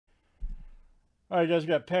All right, guys, we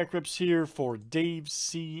got pack rips here for Dave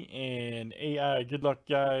C and AI. Good luck,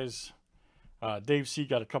 guys. Dave C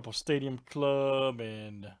got a couple Stadium Club,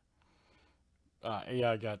 and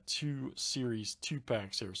AI got 2 Series 2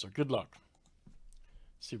 packs here. So good luck.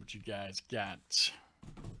 See what you guys got.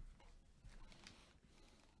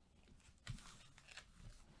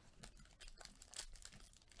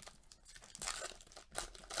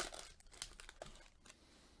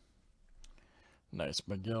 Nice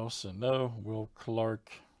Miguel Sano, Will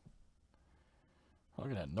Clark. Look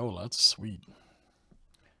at that Nola, that's sweet.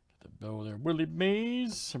 Get the bow there. Willie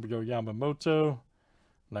Mays. Here we go, Yamamoto.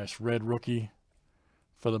 Nice red rookie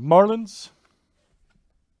for the Marlins.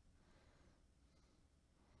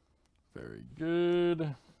 Very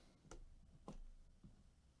good.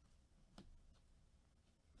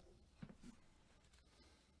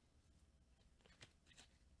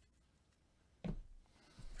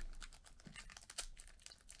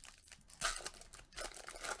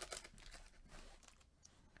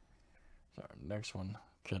 Next one,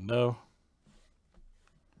 Cano.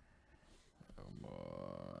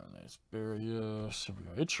 Nice Barrios. Here we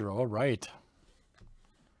go. Itcher, all right.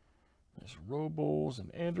 Nice Robles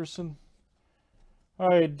and Anderson. All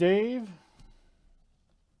right, Dave.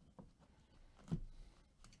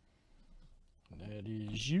 That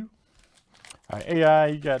is you. All right, AI,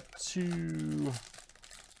 you got 2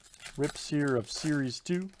 rips here of Series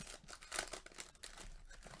 2.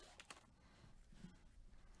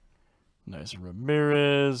 Nice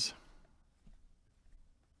Ramirez.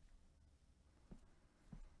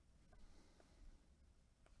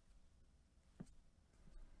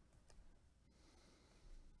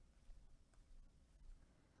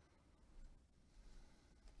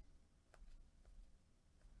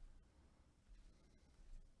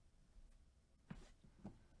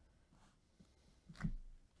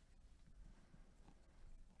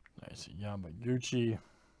 Nice Yamaguchi.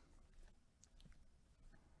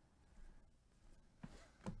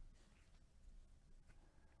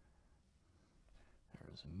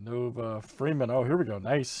 Nova Freeman. Oh, here we go.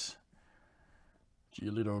 Nice.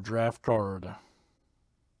 Giolito draft card.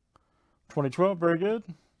 2012. Very good.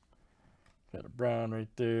 Got a Brown right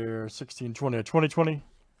there. 1620 of 2020.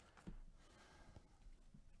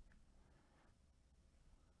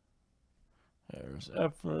 There's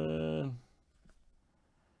Eflin.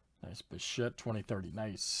 Nice Bichette. 2030.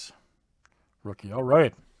 Nice. Rookie. All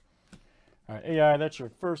right. All right, AI, that's your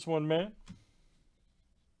first one, man.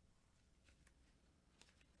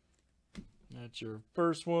 That's your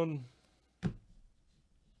first one.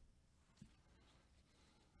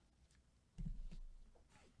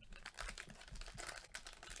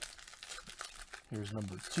 Here's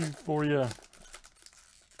number 2 for you.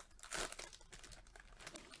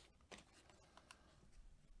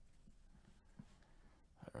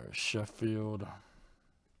 There's Sheffield.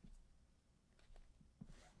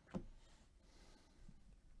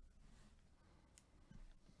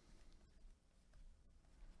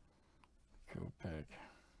 Kopech.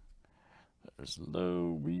 There's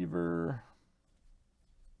Lowe, Weaver.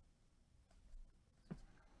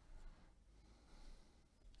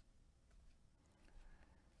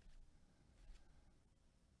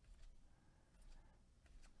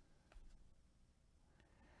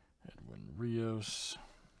 Edwin Rios.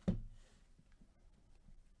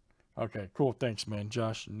 Okay, cool. Thanks, man.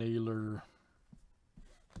 Josh Naylor.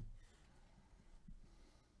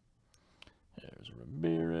 There's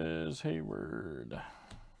Ramirez, Hayward.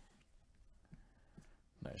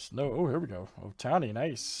 Nice. No, oh, here we go. Oh, Townie,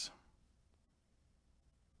 nice.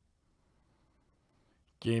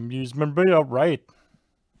 Game used memorabilia, right.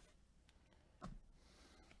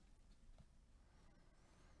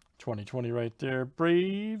 2020 right there.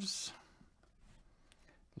 Braves.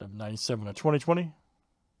 1197 of 2020.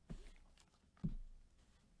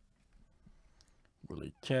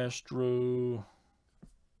 Willie Castro.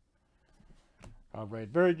 All right,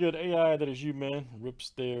 very good. AI, that is you, man.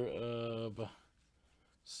 Rips there of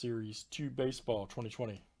Series 2 Baseball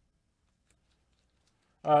 2020.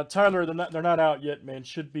 Tyler, they're not out yet, man.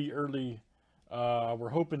 Should be early. We're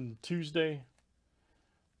hoping Tuesday.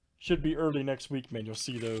 Should be early next week, man. You'll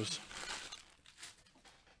see those.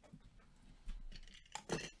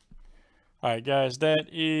 All right, guys, that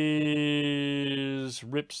is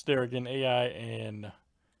rips there again. AI and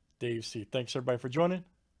Dave C. Thanks everybody for joining.